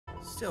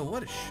Still,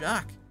 what a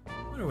shock. I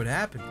wonder what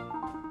happened.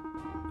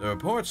 The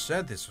report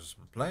said this was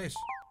the place.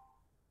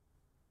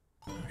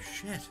 Oh,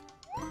 shit.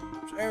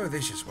 So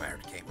this is where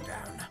it came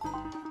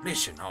down.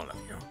 Listen, all of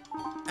you.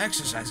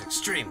 Exercise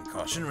extreme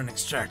caution when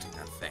extracting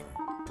that thing.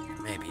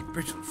 It may be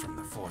brittle from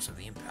the force of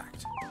the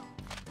impact.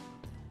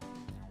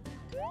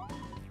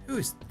 Who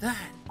is that?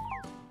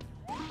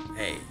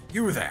 Hey,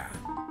 you there.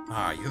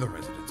 Are you the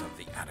resident of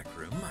the attic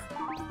room?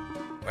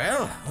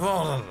 Well,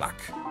 all the luck.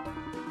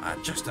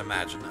 Just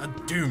imagine a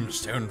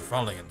doomstone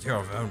falling into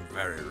your own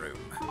very room.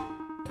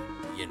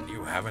 And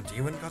you haven't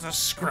even got a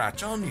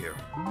scratch on you.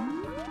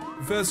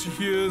 Professor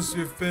Hughes,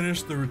 you've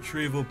finished the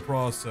retrieval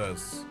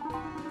process.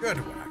 Good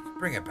work.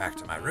 Bring it back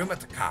to my room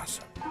at the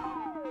castle.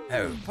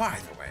 Oh, by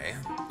the way,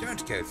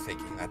 don't go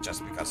thinking that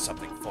just because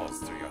something falls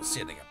through your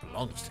ceiling it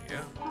belongs to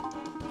you.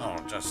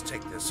 I'll just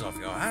take this off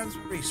your hands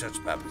for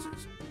research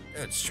purposes.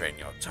 Don't strain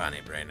your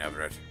tiny brain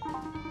over it.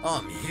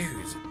 I'm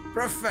Hughes,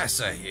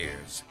 Professor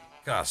Hughes,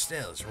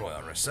 Carstell's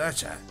royal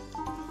researcher.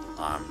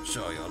 I'm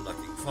sure you're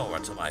looking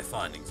forward to my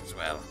findings as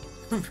well.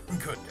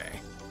 Good day.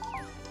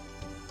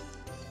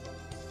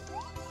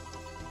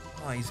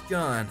 Oh, he's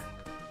gone.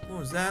 What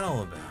was that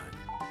all about?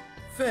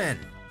 Finn!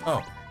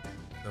 Oh,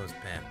 that was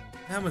Pam.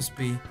 That must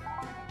be...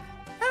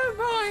 Oh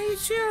my,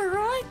 is you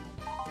alright?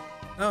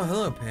 Oh,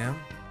 hello, Pam.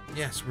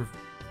 Yes, we're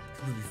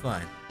completely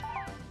fine.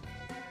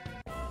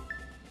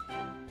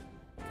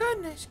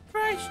 Goodness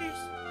gracious.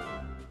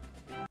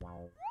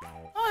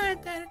 I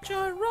had that a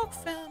giant rock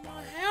fell in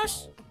my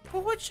house,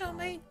 for which I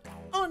mean,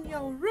 on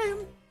your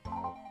room.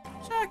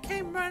 So I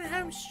came running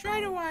home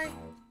straight away.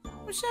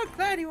 I'm so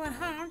glad he went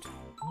harmed.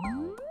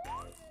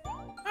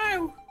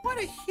 Oh, what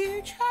a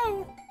huge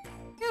hole!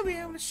 You'll be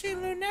able to see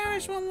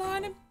Lunara's one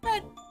lying in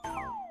bed.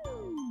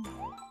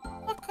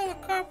 I'll call the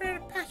carpenter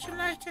to patch you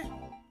later.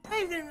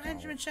 Leave the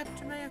arrangements up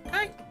to me,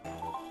 okay?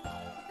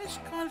 This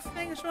kind of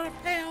thing is what I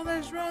pay all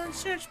those rolling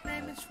search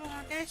payments for,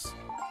 I guess.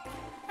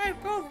 Oh,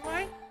 by the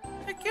way,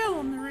 that girl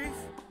on the roof.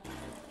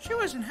 She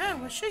wasn't her,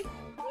 was she?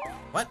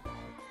 What?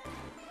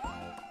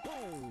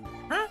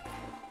 Huh?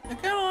 The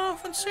girl I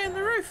often see on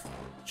the roof,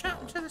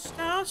 chatting to the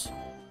stars.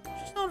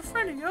 She's not a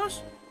friend of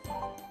yours.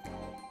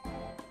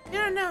 You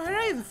don't know her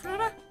either,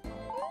 Flutter?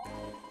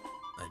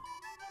 I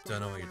don't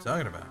know what you're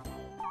talking about.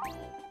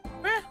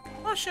 Well,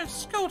 I shall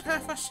scold her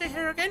if I see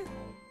her again,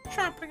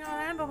 tramping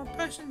around on a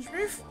person's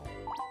roof.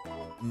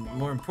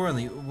 More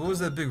importantly, what was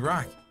that big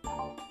rock?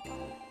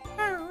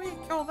 Oh, we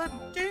call that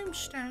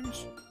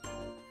doomstones.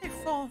 They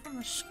fall from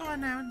the sky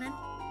now and then.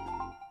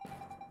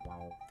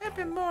 There've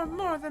been more and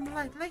more of them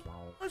lately.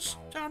 It's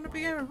starting to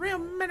be a real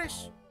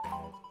menace.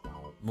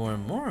 More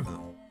and more of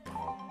them?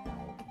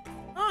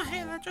 I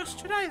hear that just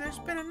today there's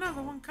been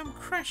another one come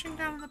crashing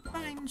down the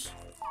plains.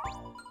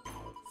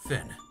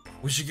 Finn,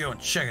 we should go and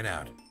check it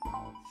out.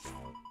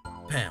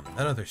 Pam,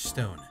 that other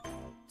stone.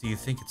 Do you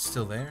think it's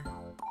still there?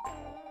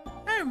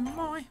 Oh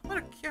my, what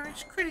a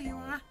curious critter you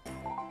are.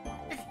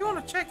 If you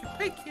want to take a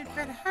peek, you'd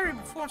better hurry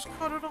before it's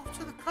carted off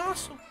to the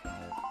castle.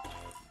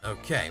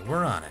 Okay,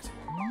 we're on it.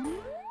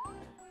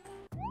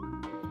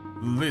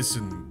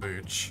 Listen,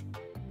 bitch.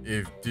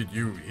 Did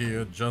you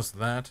hear just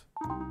that?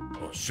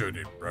 Or should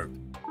it, bro?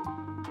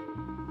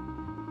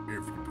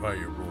 If you pay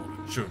your royal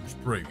insurance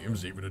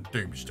premiums, even a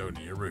doomstone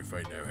in your roof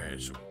ain't no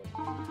hassle.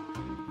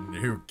 And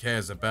who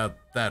cares about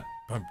that,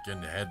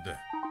 pumpkin head?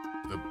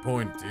 The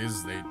point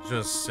is, they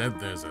just said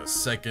there's a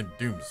second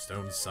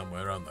doomstone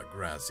somewhere on the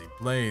grassy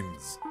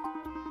plains.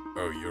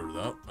 Oh, you're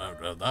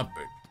that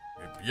big.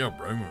 Yeah,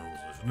 bro, I was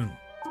listening.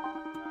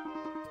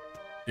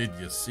 Did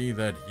you see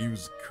that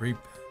Hughes creep?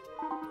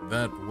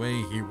 That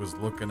way he was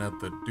looking at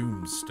the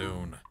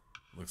doomstone.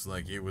 Looks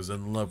like he was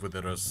in love with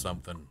it or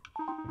something.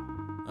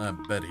 I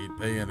bet he'd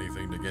pay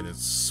anything to get his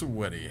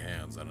sweaty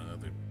hands on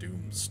another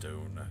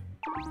doomstone.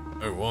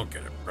 Oh, I'll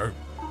get it, bro.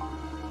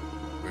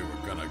 We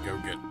were gonna go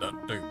get that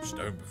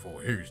doomstone before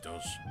Hughes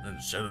does,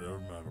 and sell it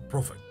on a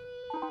profit.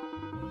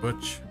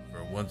 Butch,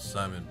 for once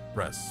I'm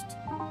impressed.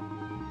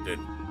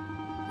 Then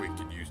we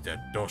can use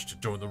that dosh to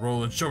join the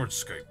Royal Insurance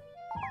Scheme.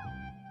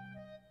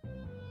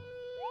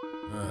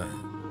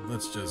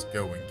 Let's just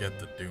go and get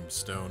the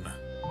doomstone.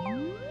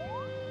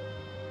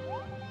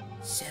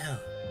 So,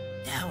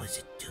 that was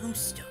a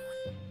doomstone.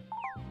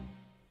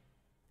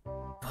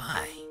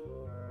 Why?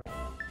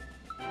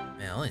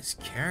 Man, all these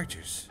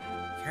characters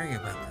caring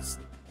about this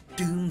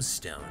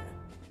doomstone.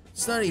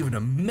 It's not even a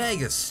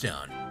mega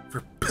stone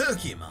for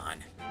Pokemon.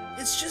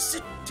 It's just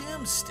a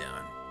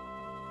doomstone.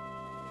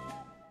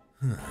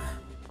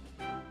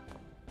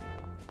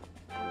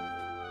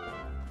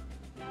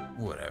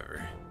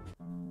 Whatever.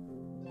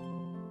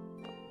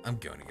 I'm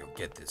going to go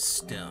get this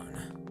stone.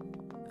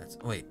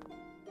 Wait.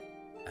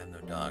 I have no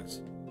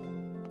dogs.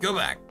 Go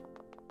back!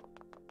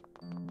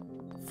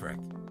 Frick.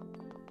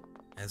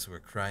 As we're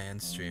Cry and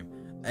stream.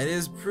 It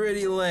is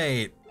pretty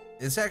late.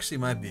 This actually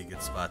might be a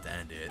good spot to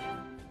end it.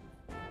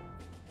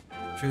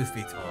 Truth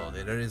be told,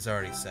 it is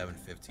already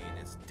 7:15.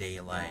 It's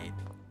daylight.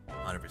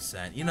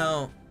 100%. You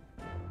know,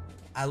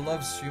 I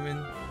love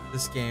streaming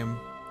this game.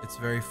 It's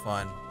very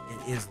fun.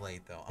 It is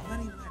late though. I'm not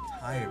even that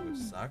tired, which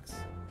sucks.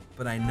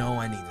 But I know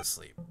I need to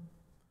sleep.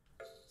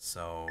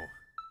 So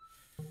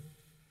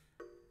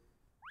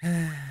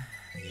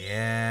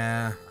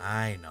yeah,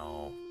 I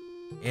know.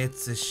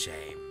 It's a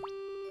shame.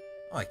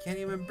 Oh, I can't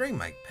even bring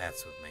my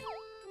pets with me.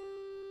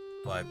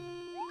 But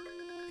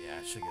yeah,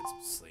 I should get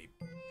some sleep.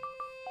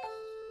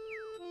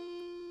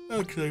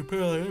 Actually,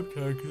 apparently I'm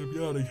tired because I'm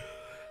yawning.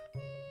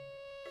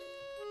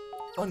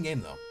 Fun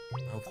game though.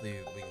 Hopefully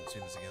we can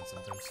stream this again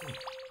sometime soon.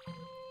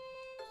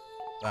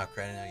 Wow,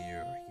 Cry, I know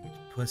you're a huge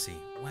pussy.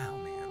 Wow,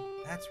 man,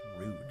 that's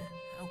rude.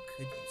 How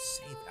could you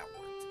say that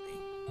word to me?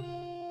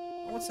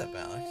 Oh, what's up,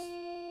 Alex?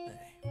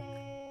 Hey.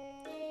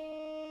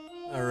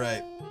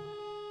 Alright.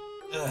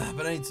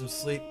 But I need some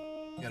sleep.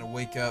 Gotta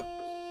wake up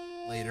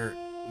later,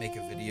 make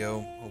a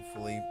video,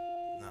 hopefully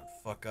not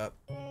fuck up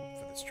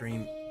for the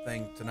stream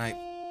thing tonight.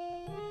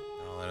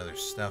 And all that other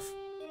stuff.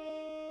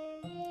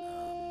 Let's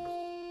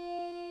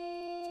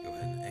go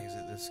ahead and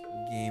exit this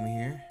game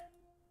here.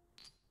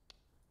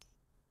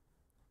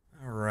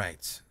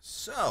 Alright,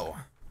 so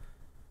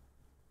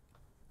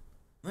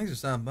thanks for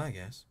stopping by,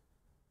 guys.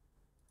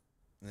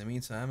 In the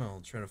meantime,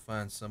 I'll try to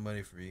find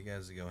somebody for you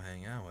guys to go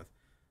hang out with.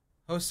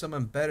 Host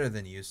someone better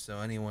than you so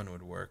anyone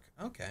would work.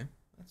 Okay,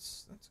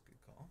 that's a good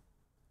call.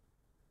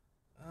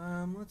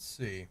 Let's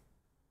see.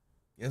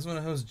 You guys want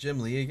to host Jim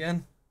Lee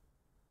again?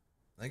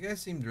 That guy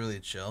seemed really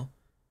chill.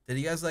 Did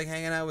you guys like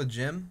hanging out with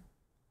Jim?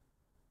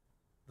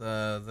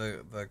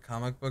 The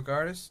comic book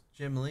artist,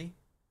 Jim Lee?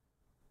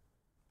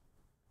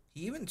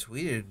 He even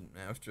tweeted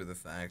after the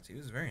fact. He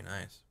was very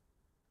nice.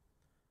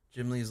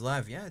 Jim Lee's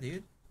live. Yeah,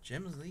 dude.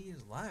 Jim Lee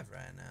is live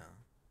right now.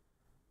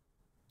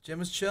 Jim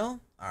was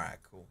chill? Alright,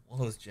 cool. We'll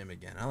host Jim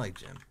again. I like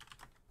Jim.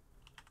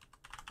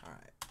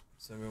 Alright.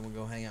 So everyone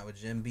will go hang out with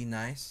Jim. Be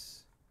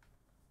nice.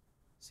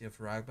 See you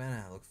for Rock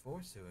Band. I look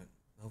forward to it.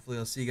 Hopefully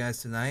I'll see you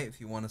guys tonight if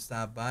you want to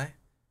stop by.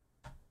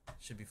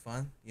 Should be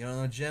fun. You don't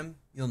know Jim?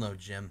 You'll know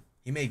Jim.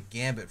 He made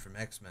Gambit from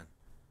X-Men.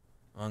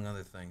 Among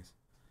other things.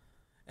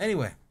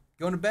 Anyway.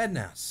 Going to bed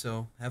now,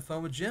 so have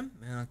fun with Jim,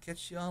 and I'll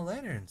catch you all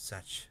later and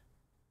such.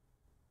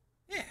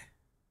 Yeah.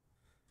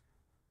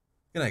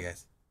 Good night,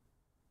 guys.